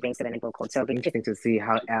and what she brings to the netball court. So it'll be interesting to see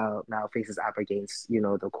how Elle now faces up against,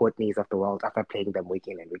 the Courtneys of the world after playing them week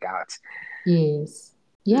in and week out. Yes.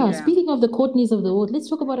 Yeah, Yeah. speaking of the Courtneys of the world, let's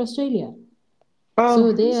talk about Australia. So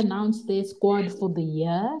Oh, they announced their squad for the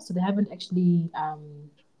year. So they haven't actually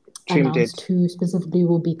trimmed it. announced who specifically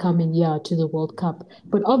will be coming, yeah, to the World Cup.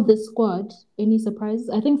 But of the squad, any surprises?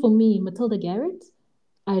 I think for me, Matilda Garrett,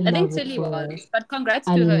 I I think love it Tilly for her. was, but congrats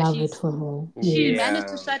I to her. love it for her. She Yes. managed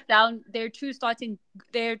to yeah. shut down their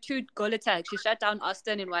two goal attacks. She shut down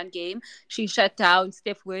Austin in one game. She shut down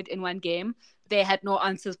Steph Wood in one game. They had no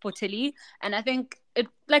answers for Tilly, and I think it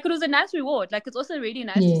was a nice reward. Like it's also really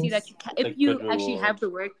nice to see that Yes. if It's a you good actually have reward. the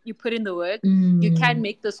work, you put in the work, you can Mm,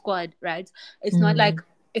 make the squad, right? It's not like mm,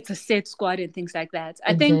 it's a set squad and things like that.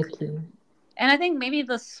 exactly. I think maybe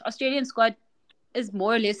this Australian squad is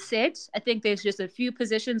more or less set. I think there's just a few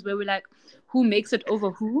positions where we're like, who makes it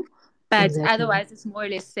over who? But Exactly. otherwise, it's more or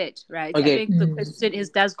less set, right? I Okay. think the Mm, question is,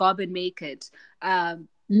 does Garvin make it? mm,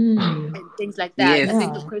 And things like that. I Yes.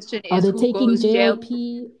 think the yeah. question Are is, they who taking goes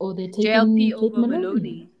JLP or they're JLP taking Jake over Maloney?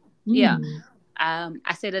 Maloney? Yeah. Mm.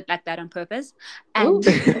 I said it like that on purpose. Oh, And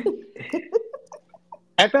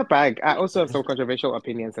At the back, I also have some controversial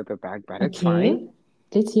opinions at the back, but it's fine. okay.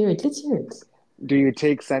 Let's hear it. Let's hear it. Do you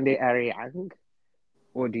take Sunday Ariang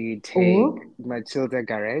or do you take Or, Matilda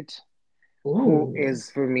Garrett, who oh,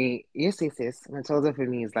 is for me, yes. Matilda for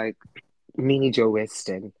me is like mini Joe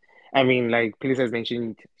Weston. I mean, like Police has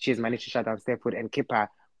mentioned, she has managed to shut down Stepford and Kipper,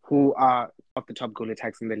 who are of the top goal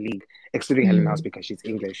attacks in the league, excluding Helen House mm, because she's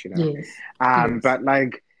English. yes, yes, But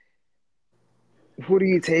like, who do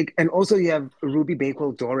you take? And also, you have Ruby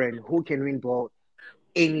Bakewell Doran, who can win ball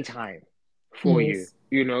anytime for you,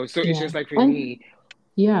 yes, So it's yeah. just like for And me,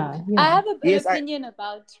 yeah, I yeah. have an yes, opinion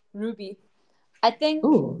about Ruby. I think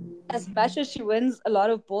Oh, as much as she wins a lot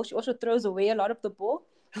of ball, she also throws away a lot of the ball.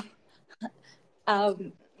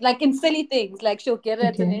 Like in silly things, like she'll get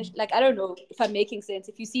it and okay. then like I don't know if I'm making sense.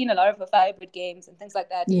 If you've seen a lot of her Firebird games and things like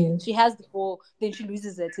that, Yes. she has the ball, then she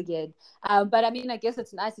loses it again. But I mean, I guess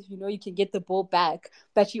it's nice if you can get the ball back.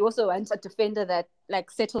 But she also wants a defender that like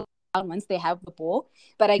settles down once they have the ball.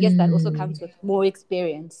 But I guess that also Mm, comes with more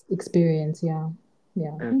experience. experience, yeah.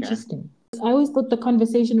 Yeah, okay. interesting. I always thought the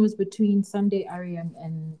conversation was between Sunday Ariam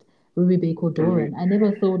and Ruby Baker Doran. I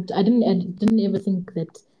didn't ever think that,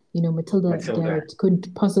 Matilda Matilda. Garrett could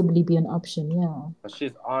possibly be an option. Yeah. But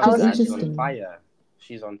she's I on, Which is was man. She's on interesting. fire.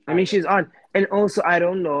 She's on I mean, fire. she's on, and also I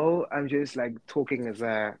don't know. I'm just like talking as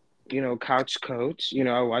a couch coach.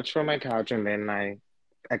 I watch from my couch and then I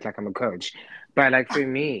act like I'm a coach. But like for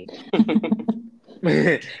me,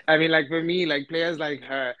 I mean, like for me, like players like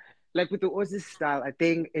her, like with the Aussies style, I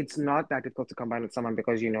think it's not that difficult to combine with someone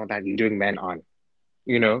because you know that you're doing men on.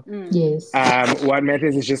 you know. Yes. What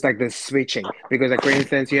matters is just like the switching. Because like for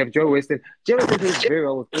instance, you have Joe Weston. Joe Weston plays very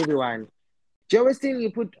well with everyone. Joe Weston,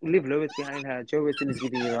 you put Liv Lewis behind her. Joe Weston is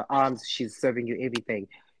giving you the arms. She's serving you everything.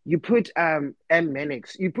 You put M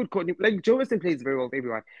Mannix. You put Courtney. Like Joe Weston plays very well with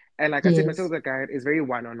everyone. And like I said, Yes. Matilda Guide is very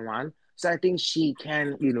one-on-one. So I think she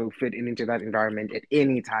can, fit into that environment at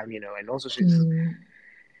any time, and also she's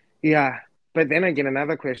yeah. But then again,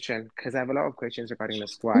 another question, because I have a lot of questions regarding the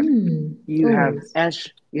squad. You have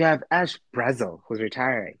Always. Ash Brazil, who's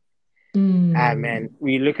retiring. Mm. Man,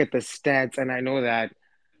 we look at the stats, and I know that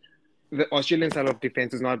the Australian style of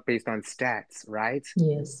defense is not based on stats, right?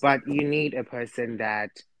 Yes. But you need a person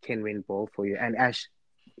that can win ball for you. And Ash,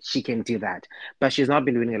 she can do that. But she's not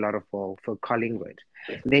been winning a lot of ball for Collingwood.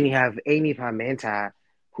 Then you have Amy Parmenter,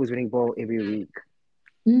 who's winning ball every week.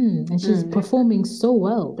 And she's performing so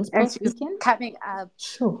well this And past she's weekend. coming up.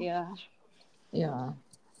 Sure. Yeah. Yeah.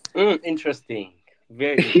 Interesting.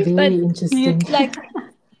 Very interesting. Very interesting. Like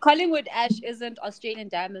Collingwood Ash isn't Australian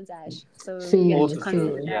Diamonds Ash. So Fair, you have Also to fair, true.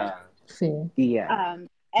 consider that. fair. Yeah. And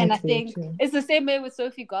That's I very think true. it's the same way with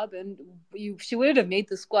Sophie Gobbin. She wouldn't have made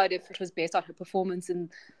the squad if it was based on her performance in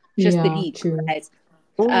just the Yeah, league, true. right?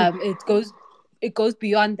 It goes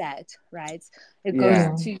beyond that, right? It goes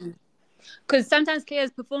Yeah. to because sometimes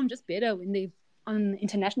players perform just better when they on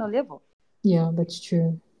international level. Yeah, that's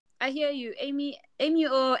true. I hear you, Amy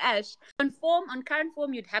or Ash. On current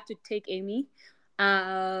form, you'd have to take Amy.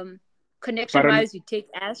 Connection wise, you'd take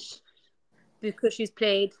Ash because she's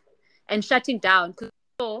played and shutting down. Because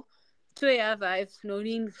Tuyava, if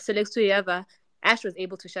Nolene selects Tuyava, Ash was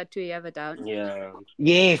able to shut Tuyava down. Yeah.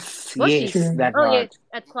 Yes, Was yes, she? that Oh part. yes,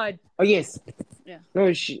 at quad. Oh, yes. Yeah.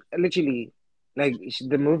 No, she literally, like,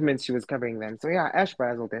 the movements she was covering them. So, yeah, Ash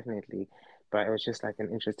Brazil, definitely. But it was just like an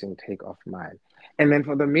interesting take off mine. And then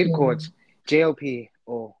for the mid-court, JLP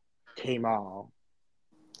or Kamal.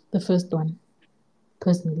 The first one,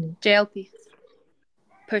 personally. JLP.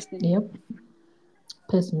 Personally. Yep.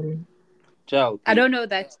 Personally. JLP. I don't know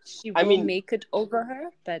that she will make it over her,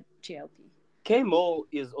 but JLP. K-Mo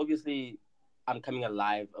is obviously coming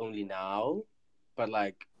alive only now, but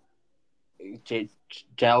like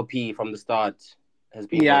JLP from the start has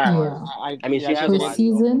been Yeah. I mean, she has Her one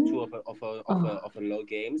season, or two of her low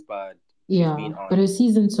games, but she's yeah, been on. but her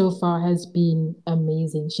season so far has been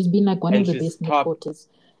amazing. She's been like one of the best midfielders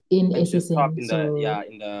in and she's top SSN. in So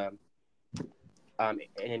in the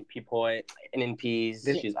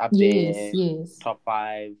NNPs. She's up yes, there, yes. top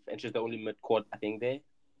 5, and she's the only mid-court I think there.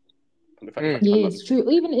 Yes, true.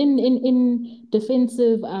 Even in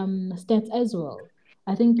defensive stats as well.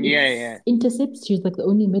 I think it's intercepts. She's like the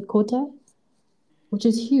only mid-quarter, which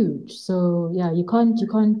is huge. So yeah, you can't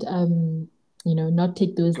not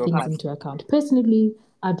take those things into account. Personally,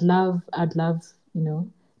 I'd love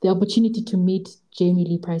the opportunity to meet Jamie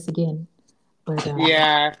Lee Price again. But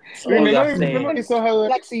remember when you saw her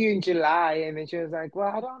like see you in July, and then she was like, "Well,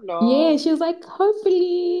 I don't know." Yeah, she was like,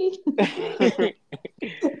 "Hopefully."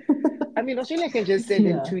 I mean, Australia can just send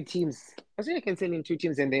in 2 teams. Australia can send in 2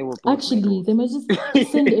 teams, and they will. Actually, they must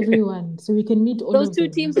just send everyone so we can meet all those of two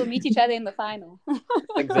them. teams will meet each other in the final.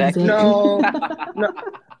 Exactly. No,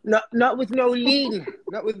 not with Nolene.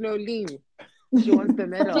 Not with Nolene. She wants the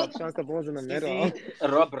medal. She wants the balls in the middle.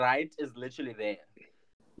 Rob Wright is literally there.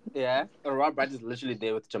 Yeah, Rob Wright is literally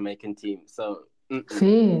there with the Jamaican team. So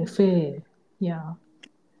fair. Yeah.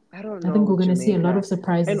 I don't know. I think we're going to see a lot of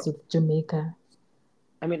surprises with Jamaica.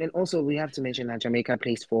 I mean, and also we have to mention that Jamaica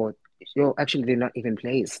placed 4th. Actually, they're not even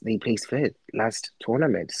placed. They placed 5th last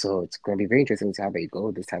tournament. So it's going to be very interesting to see how they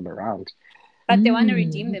go this time around. But they want to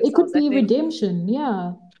redeem themselves. It could be redemption.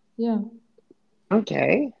 Yeah.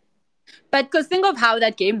 Okay. But because think of how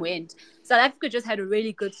that game went. South Africa just had a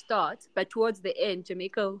really good start, but towards the end,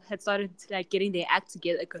 Jamaica had started like getting their act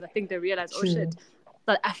together because I think they realized, oh shit,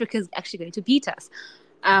 South Africa is actually going to beat us.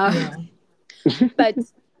 But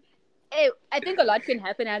I think a lot can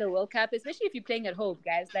happen at a World Cup, especially if you're playing at home,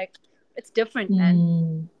 guys. Like it's different,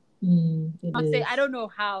 man. I'll say I don't know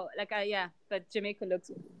how. But Jamaica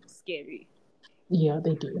looks scary. Yeah,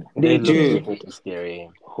 they do. They do. Look scary.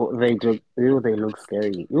 They do. They look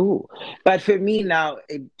scary. Ooh. But for me now,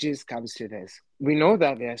 it just comes to this. We know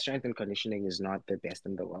that their strength and conditioning is not the best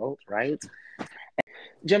in the world, right?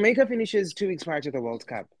 Jamaica finishes 2 weeks prior to the World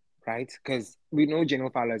Cup, right? Because we know General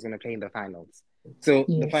Fowler is going to play in the finals. So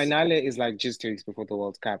the finale is like just 2 weeks before the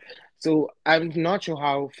World Cup. So I'm not sure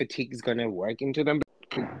how fatigue is going to work into them.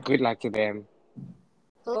 But good luck to them.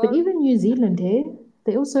 But even New Zealand, hey,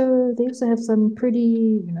 they also have some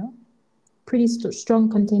pretty strong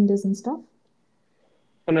contenders and stuff.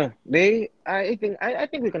 Oh no, I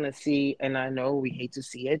think we're gonna see, and I know we hate to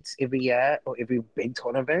see it every year or every big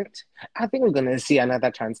tournament. I think we're gonna see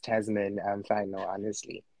another Trans-Tasman final,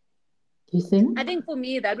 honestly. You I think? think for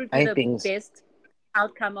me that would be I the think best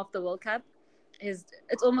outcome of the World Cup. Is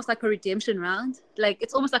it's almost like a redemption round. Like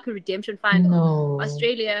it's almost like a redemption final. No.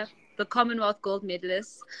 Australia, the Commonwealth gold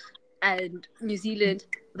medalists, and New Zealand,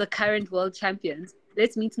 the current world champions.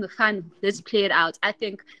 Let's meet in the final. Let's play it out. I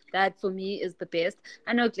think that for me is the best.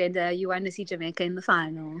 I know, Glenda, you want to see Jamaica in the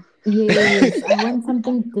final. Yes, I want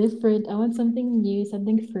something different. I want something new,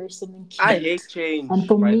 something fresh, something I cute. hate And change,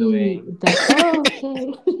 for by the me, way. that oh,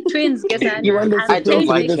 okay. Twins, you Gesana. want the I don't Supremes Change to be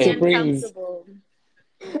like makes the me change. Supremes. uncomfortable.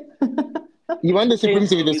 You want the Supremes Change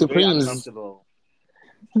to be for the me is very Supremes. uncomfortable.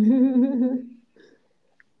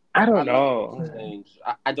 I don't I'm not a fan of know. True. change.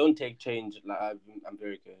 I don't take change. Like, I'm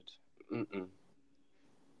very good. Mm-mm.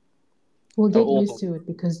 We'll So get used awful. to it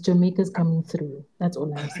because Jamaica's coming through. That's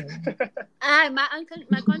all I'm saying.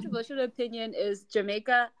 My controversial opinion is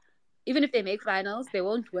Jamaica, even if they make finals, they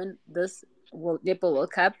won't win this Netball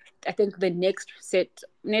World Cup. I think the next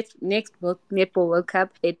Netball World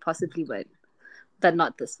Cup they'd possibly win, but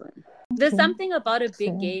not this one. There's Okay, something about a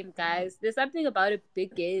big fair. game, guys. There's something about a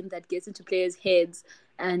big game that gets into players' heads,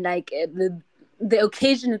 and like the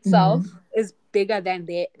occasion itself Mm, is bigger than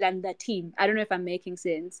the team. I don't know if I'm making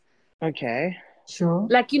sense. Okay. sure.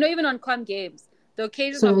 Like even on com games, the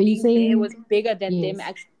occasion So are of you being there saying was bigger than them yes?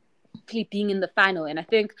 actually being in the final, and I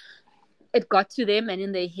think it got to them and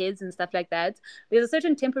in their heads and stuff like that. There's a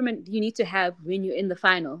certain temperament you need to have when you're in the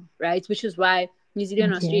final, right? Which is why New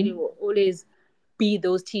Zealand and Okay. Australia will always be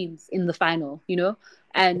those teams in the final.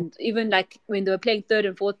 And even like when they were playing third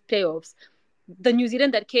and fourth playoffs, the New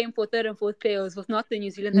Zealand that came for third and fourth playoffs was not the New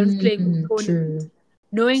Zealand that was playing the tournament. True.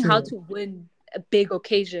 Knowing how True. to win a big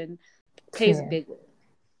occasion plays a Fair. big role.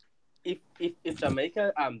 If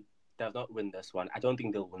Jamaica does not win this one, I don't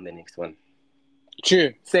think they'll win the next one.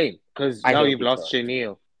 True. Same. Because I now don't you've think lost so.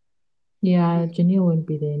 Chanel. Yeah, Janelle won't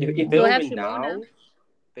be there If they anymore. They'll don't have win Shimona. now,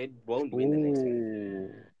 they won't win the next one.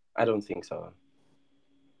 Ooh. I don't think so.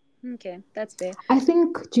 Okay, that's fair. I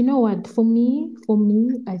think, do you know what? For me,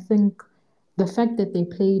 I think the fact that they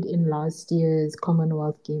played in last year's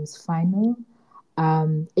Commonwealth Games final,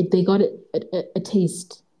 they got a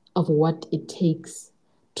taste of what it takes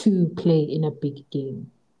to play in a big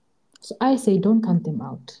game. So I say don't count them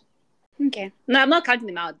out. Okay. No, I'm not counting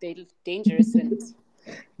them out. They're dangerous, and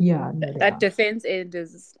Yeah, no, they that are. defense end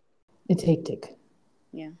is, It's hectic.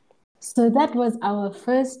 yeah. So that was our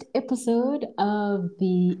first episode of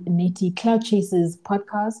the Netty Cloud Chasers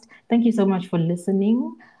podcast. Thank you so much for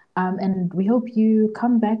listening. And we hope you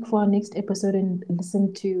come back for our next episode and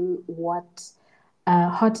listen to what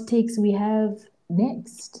hot takes we have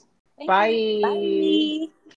next. Thank you. Bye. Bye.